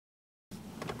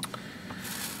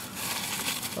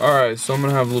Alright, so I'm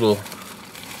gonna have a little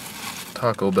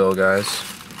Taco Bell, guys.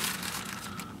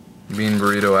 Bean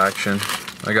burrito action.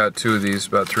 I got 2 of these,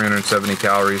 about 370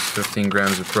 calories, 15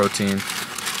 grams of protein.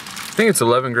 I think it's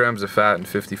 11 grams of fat and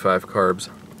 55 carbs.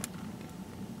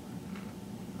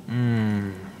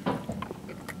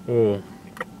 Oh.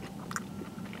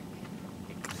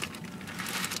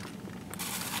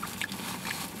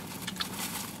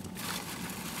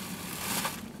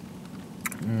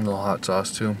 A little hot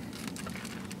sauce too.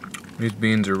 These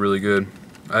beans are really good.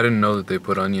 I didn't know that they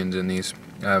put onions in these.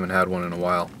 I haven't had one in a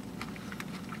while.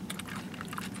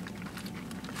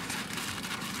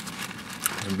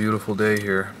 It's a beautiful day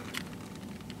here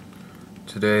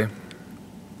today.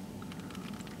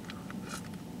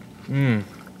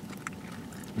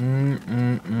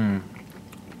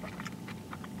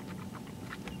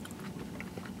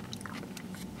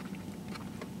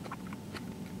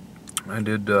 I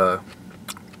did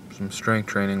some strength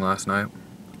training last night.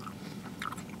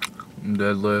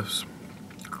 Deadlifts.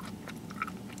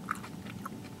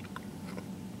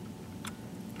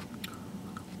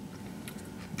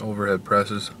 Overhead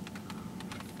presses.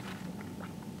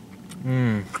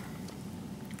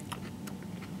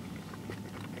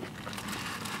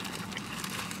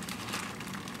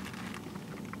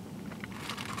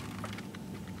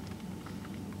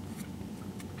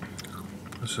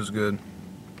 This is good.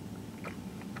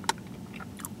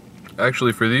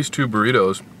 Actually, for these 2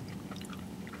 burritos,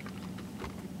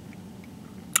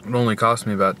 it only cost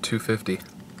me about $2.50.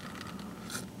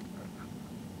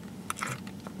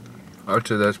 I'd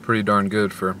say that's pretty darn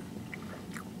good for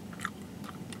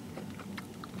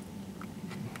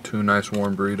 2 nice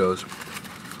warm burritos.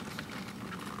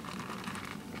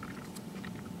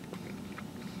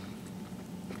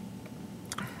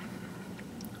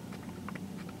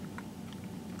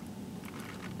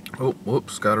 Oh,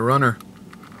 whoops, got a runner.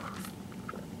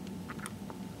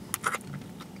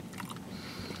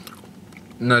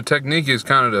 And the technique is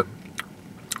kind of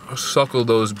to suckle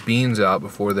those beans out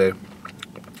before they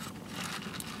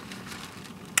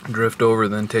drift over,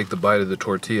 then take the bite of the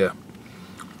tortilla.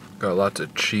 Got lots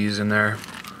of cheese in there.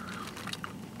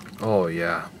 Oh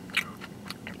yeah.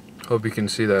 Hope you can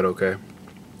see that okay.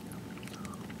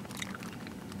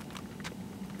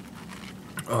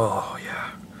 Oh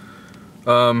yeah.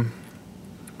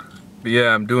 But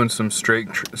yeah, I'm doing some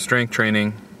strength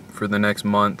training for the next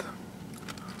month.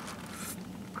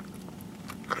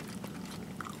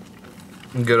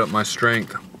 And get up my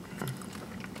strength.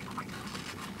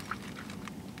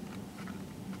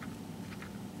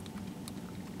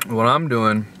 What I'm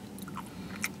doing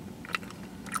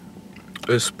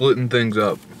is splitting things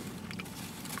up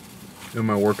in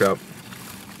my workout.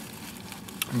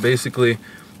 Basically,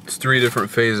 it's 3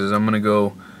 different phases. I'm gonna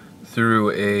go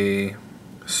through a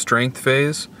strength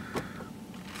phase,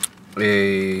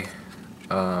 a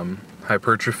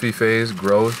hypertrophy phase,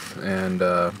 growth,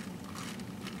 and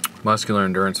muscular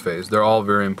endurance phase. They're all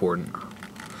very important.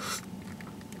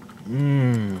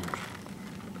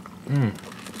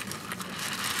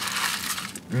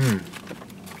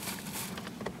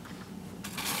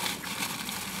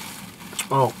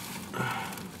 Oh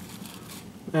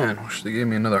man, wish they gave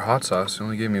me another hot sauce. They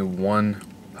only gave me 1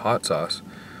 hot sauce,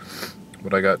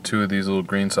 but I got 2 of these little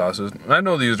green sauces. I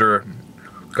know these are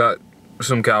got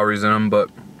some calories in them, but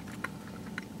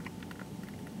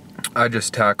I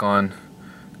just tack on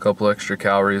a couple extra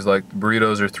calories. Like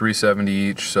burritos are 370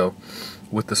 each, so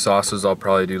with the sauces I'll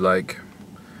probably do like,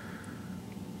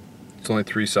 it's only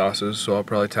 3 sauces, so I'll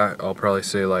probably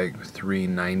say like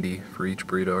 390 for each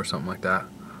burrito or something like that.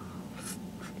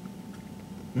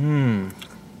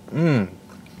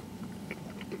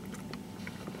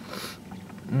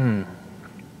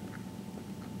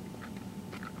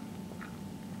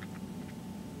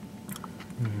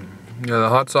 Yeah, the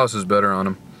hot sauce is better on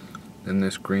them than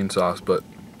this green sauce, but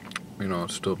you know,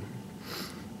 it's still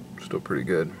pretty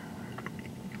good.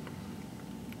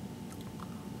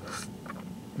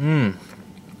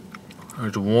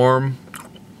 It's warm,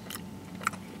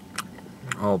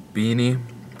 all beany,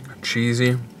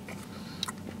 cheesy.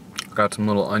 Got some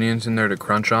little onions in there to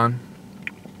crunch on.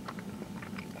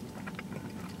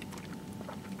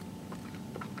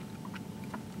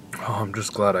 Oh, I'm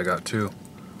just glad I got 2.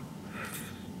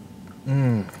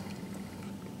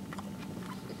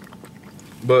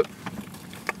 But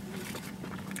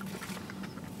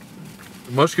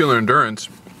muscular endurance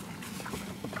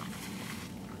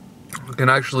can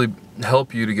actually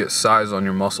help you to get size on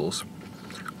your muscles.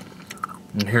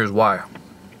 And here's why.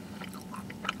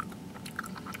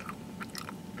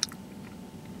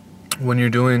 When you're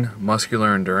doing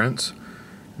muscular endurance,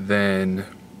 then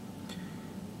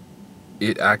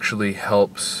it actually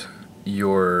helps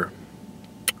your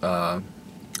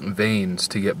veins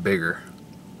to get bigger.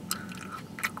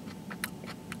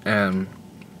 And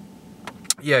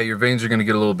yeah, your veins are going to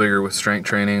get a little bigger with strength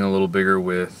training, a little bigger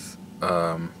with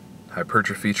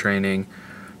hypertrophy training,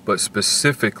 but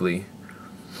specifically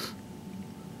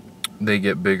they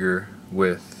get bigger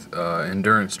with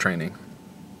endurance training.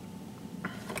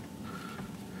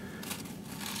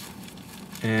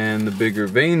 And the bigger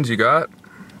veins you got,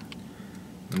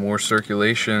 the more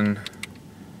circulation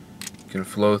can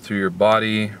flow through your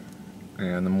body,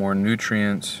 and the more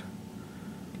nutrients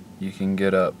you can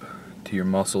get up to your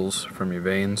muscles from your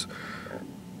veins.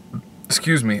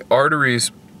 Excuse me.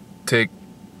 Arteries take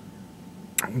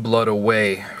blood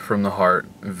away from the heart.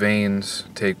 Veins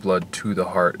take blood to the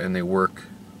heart, and they work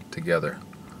together.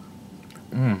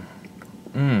 Man,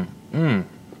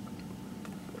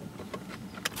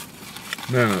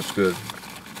 that's good.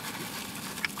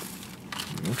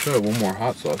 We'll try one more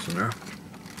hot sauce in there.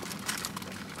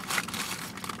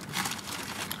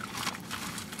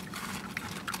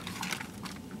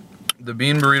 The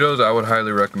bean burritos I would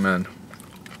highly recommend.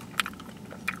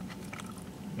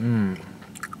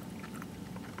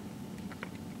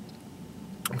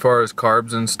 As far as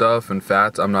carbs and stuff and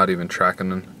fats, I'm not even tracking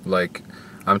them. Like,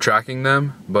 I'm tracking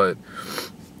them, but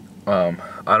I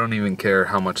don't even care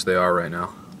how much they are right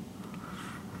now.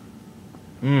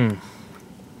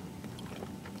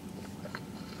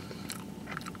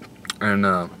 And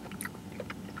I'm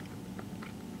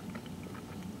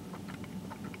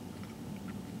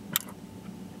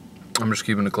just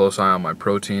keeping a close eye on my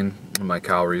protein and my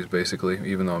calories, basically,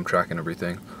 even though I'm tracking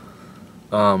everything.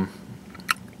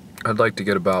 I'd like to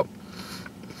get about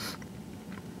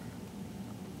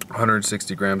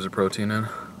 160 grams of protein in.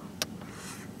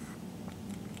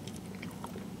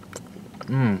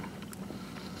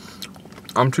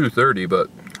 I'm 230, but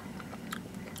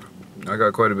I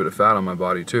got quite a bit of fat on my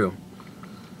body too.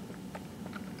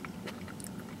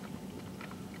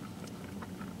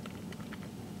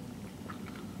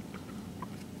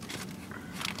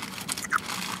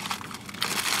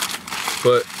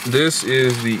 But this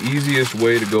is the easiest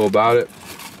way to go about it.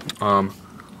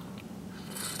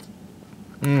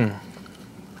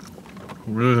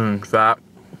 Losing fat,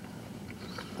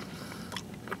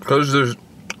 because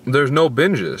there's no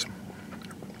binges.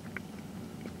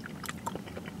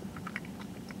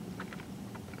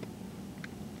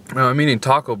 Now, I'm eating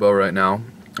Taco Bell right now,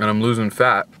 and I'm losing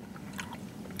fat.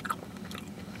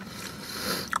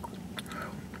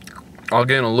 I'll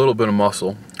gain a little bit of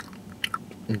muscle.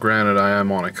 Granted, I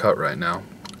am on a cut right now.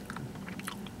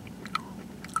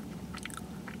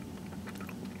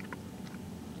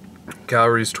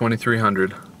 Calories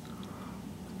 2,300.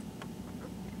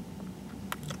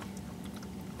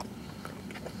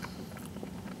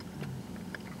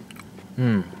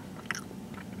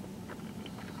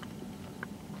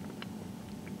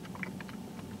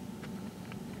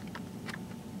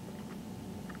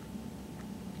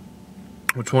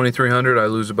 With 2,300, I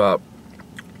lose about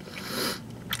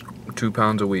 2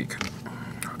 pounds a week,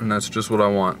 and that's just what I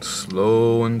want.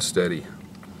 Slow and steady.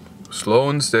 Slow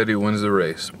and steady wins the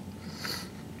race.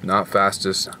 Not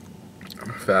fastest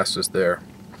there.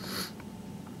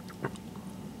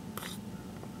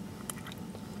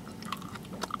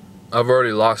 I've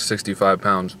already lost 65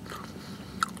 pounds.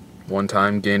 One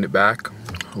time, gained it back.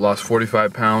 Lost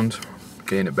 45 pounds,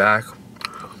 gained it back.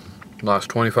 Lost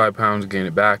 25 pounds, gained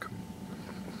it back.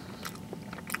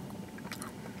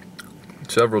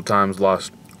 Several times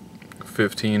lost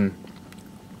 15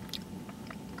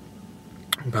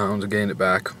 pounds, gained it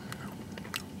back.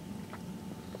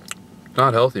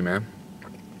 Not healthy, man.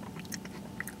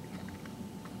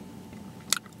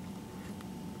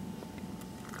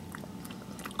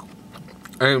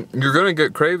 And you're gonna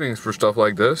get cravings for stuff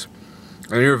like this,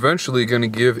 and you're eventually gonna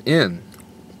give in.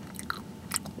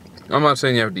 I'm not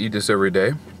saying you have to eat this every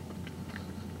day.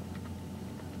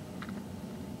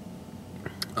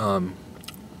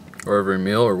 Or every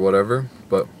meal or whatever,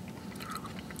 but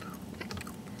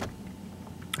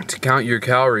to count your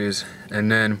calories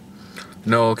and then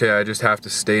know, okay, I just have to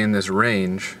stay in this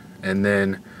range, and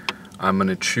then I'm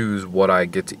gonna choose what I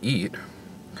get to eat.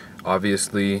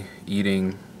 Obviously,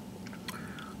 eating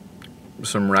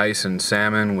some rice and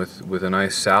salmon with a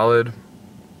nice salad,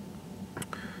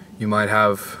 you might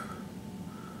have,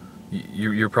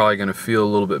 you're probably gonna feel a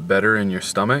little bit better in your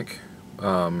stomach.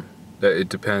 It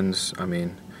depends, I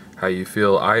mean, how you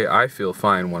feel. I feel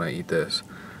fine when I eat this.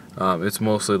 It's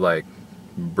mostly like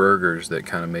burgers that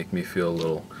kind of make me feel a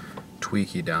little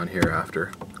tweaky down here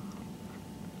after.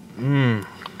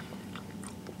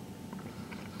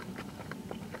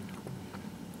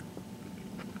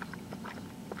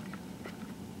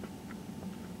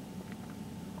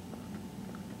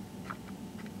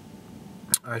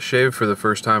 I shaved for the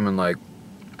first time in like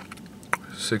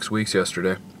 6 weeks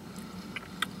yesterday.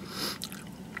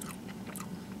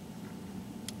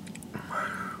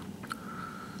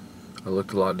 I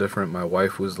looked a lot different. My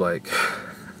wife was like,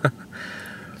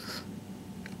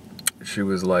 she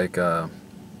was like,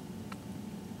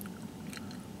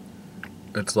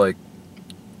 it's like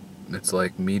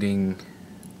meeting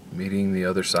the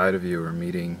other side of you, or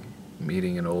meeting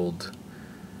an old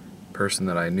person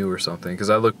that I knew or something, because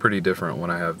I look pretty different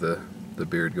when I have the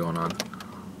beard going on.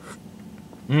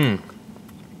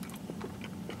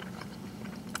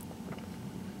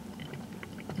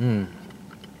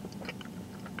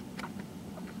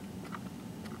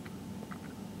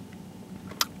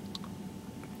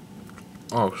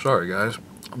 Oh, sorry guys,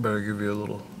 I better give you a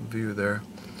little view there.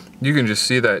 You can just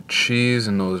see that cheese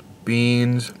and those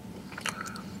beans.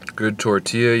 Good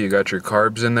tortilla, you got your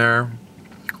carbs in there.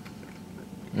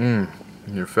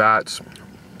 Your fats,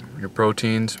 your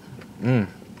proteins.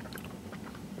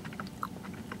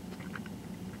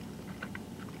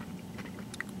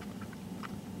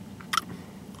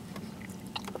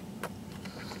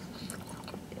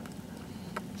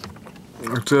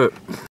 That's it.